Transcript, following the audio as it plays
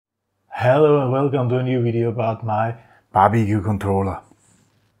Hello and welcome to a new video about my PRBBQ controller.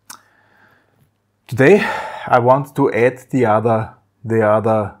 Today I want to add the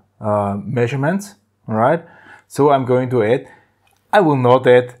other measurements. All right, so I'm going to add. I will not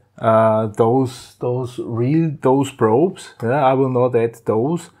add those probes. Yeah, I will not add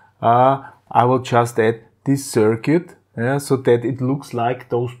those. I will just add this circuit, so that it looks like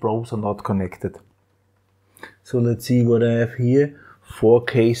those probes are not connected. So let's see what I have here.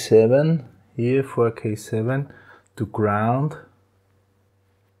 4K7 here, 4K7 to ground.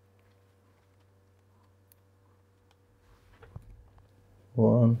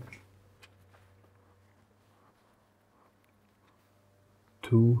 One,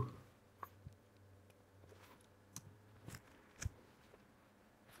 two,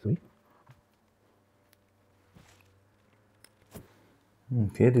 three.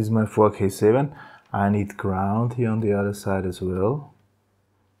 Okay, this is my 4K7. I need ground here on the other side as well.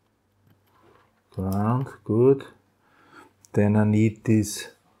 Ground, good. Then I need this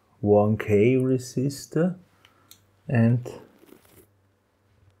 1K resistor and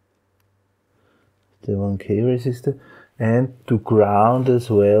the 1K resistor, and to ground as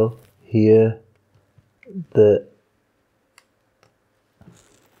well here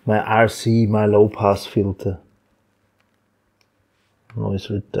my RC, my low pass filter, noise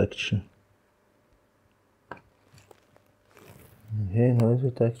reduction. Okay, noise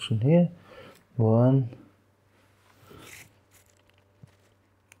reduction here. 1,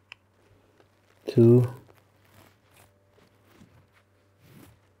 2,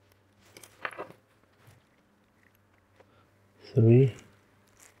 3,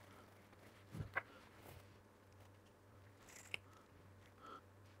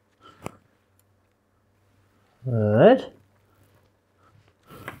 4. Alright.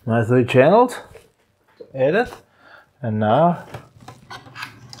 My 3 channels added, and now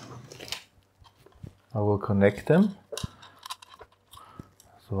I will connect them.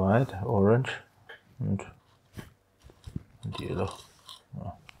 So white, orange, and yellow.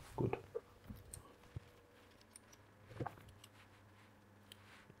 Oh, good.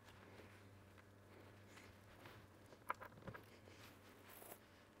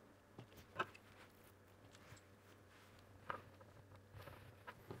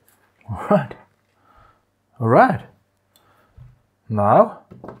 Alright. Alright. Now,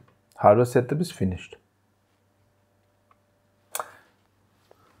 hardware setup is finished.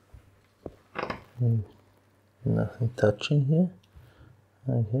 Nothing touching here.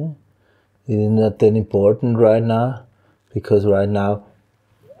 Okay. It is not that important right now, because right now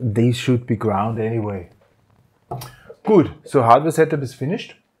these should be ground anyway. Good. So hardware setup is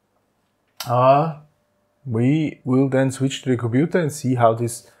finished. We will then switch to the computer and see how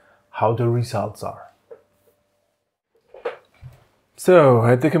the results are. So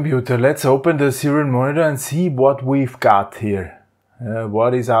at the computer, let's open the serial monitor and see what we've got here.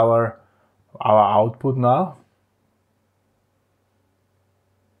 What is our output now?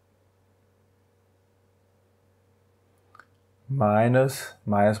 Minus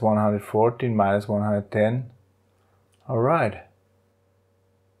 114, minus 110. All right.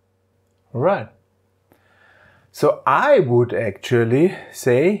 All right. So I would actually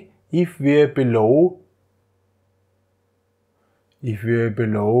say if we're below,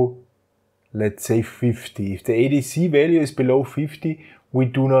 let's say 50, if the ADC value is below 50, we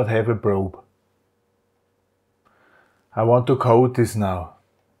do not have a probe. I want to code this now.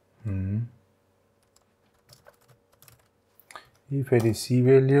 If ADC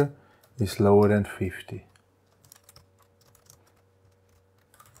value is lower than 50,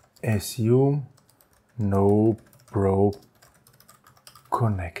 assume no probe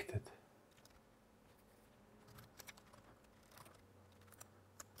connected.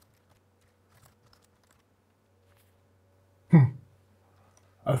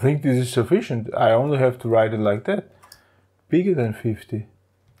 I think this is sufficient. I only have to write it like that. Bigger than 50.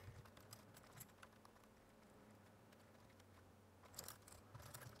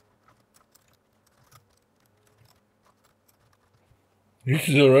 This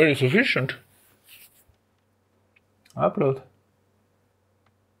is already sufficient. Upload.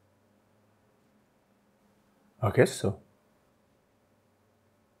 I guess so.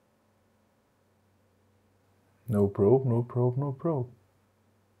 No probe, no probe, no probe.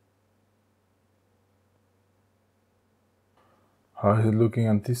 How is it looking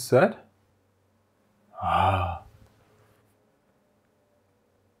on this side?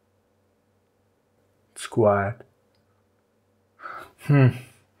 It's quiet.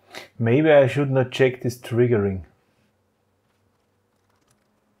 Maybe I should not check this triggering.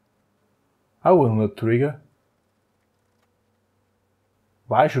 I will not trigger.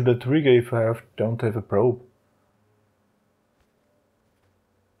 Why should I trigger if I don't have a probe?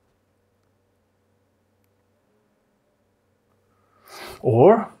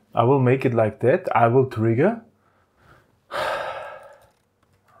 Or I will make it like that. I will trigger.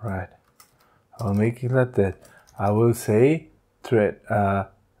 Right. I'll make it like that. I will say trigger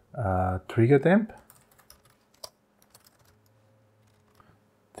temp,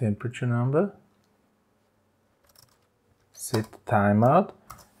 temperature number, set timeout,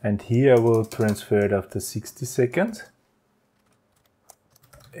 and here I will transfer it after 60 seconds,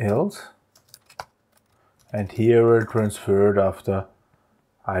 else, and here I will transfer it after,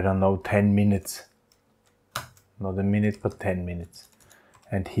 I don't know, 10 minutes. Not a minute, but 10 minutes.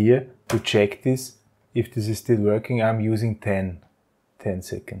 And here, to check this, if this is still working, I'm using 10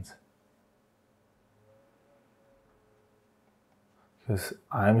 seconds. Because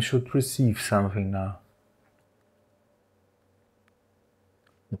I should receive something now.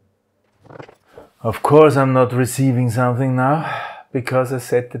 Of course I'm not receiving something now, because I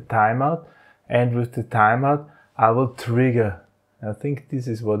set the timeout, and with the timeout I will trigger. I think this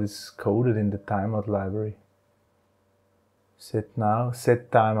is what is coded in the timeout library. Set now, set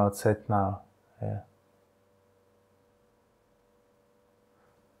timeout, set now. Yeah.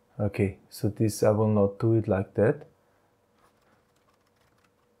 Okay, so this I will not do it like that.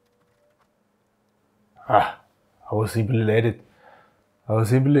 I will simply let it. I will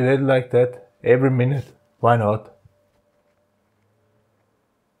simply let it like that every minute. Why not?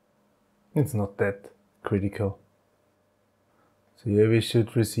 It's not that critical. So here we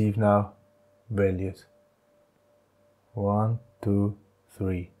should receive now values. 1, 2,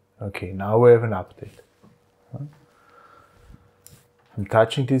 3. Okay, now we have an update. I'm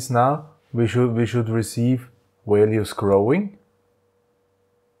touching this now. We should receive values growing.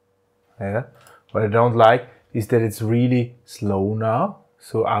 Yeah. What I don't like is that it's really slow now.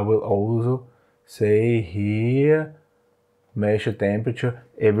 So I will also say here measure temperature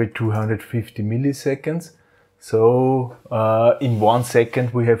every 250 milliseconds. So in 1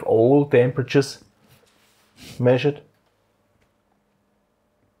 second we have all temperatures measured.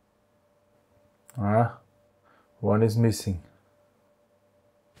 One is missing.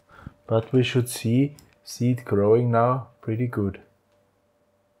 But we should see it growing now pretty good.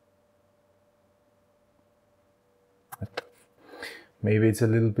 Maybe it's a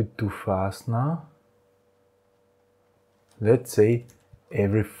little bit too fast now. Let's say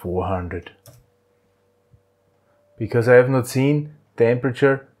every 400. Because I have not seen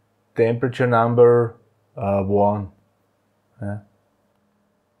temperature number 1. Yeah.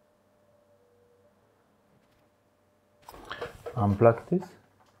 Unplug this.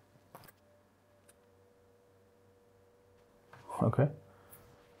 Okay.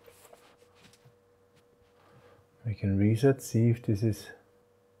 We can reset, see if this is...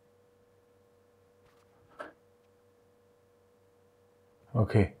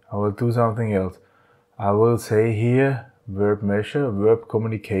 Okay, I will do something else. I will say here, verb measure, verb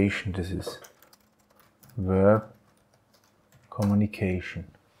communication, this is. Verb communication.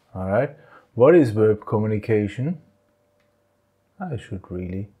 Alright, what is verb communication? I should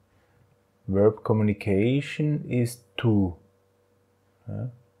really. Verb communication is to.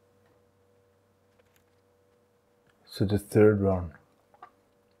 So the third one.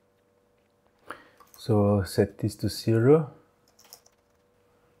 So I'll set this to 0.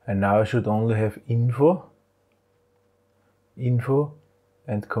 And now I should only have info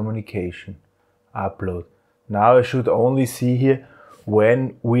and communication. Upload. Now I should only see here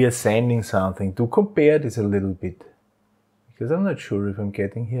when we are sending something, to compare this a little bit. Because I'm not sure if I'm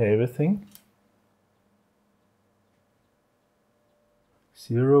getting here everything.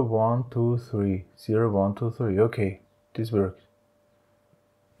 0, 1, 2, 3. 0, 1, 2, 3. Okay, this works.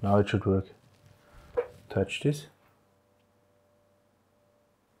 Now it should work. Touch this.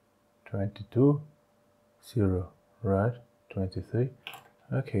 22, 0, right? 23.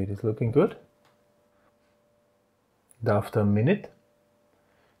 Okay, it is looking good. And after a minute,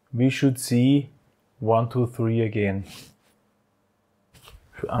 we should see 1, 2, 3 again.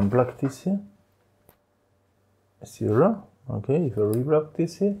 Unplug this here. 0. Okay, if I replug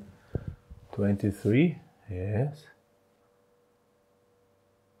this here. 23. Yes.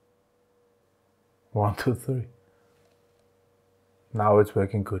 1, 2, 3. Now it's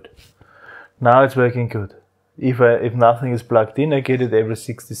working good. Now it's working good. If nothing is plugged in, I get it every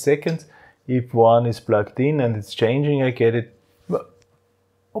 60 seconds. If one is plugged in and it's changing, I get it.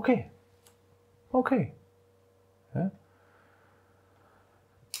 Okay. Okay. Yeah.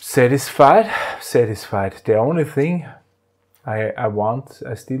 Satisfied? Satisfied. The only thing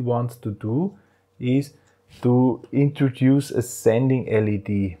I still want to do is to introduce a sending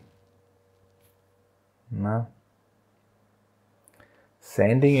LED. No.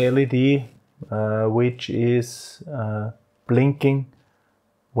 Sending LED, which is blinking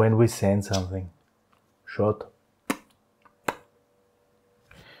when we send something. Short.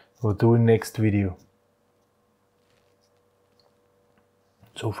 We'll do in next video.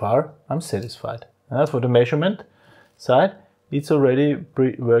 So far, I'm satisfied. For the measurement side, it's already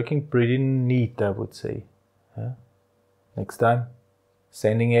working pretty neat, I would say. Next time,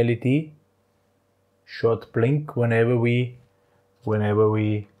 sending LED, short blink whenever we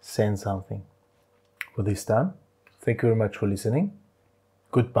send something. For this time, thank you very much for listening.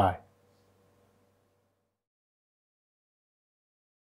 Goodbye.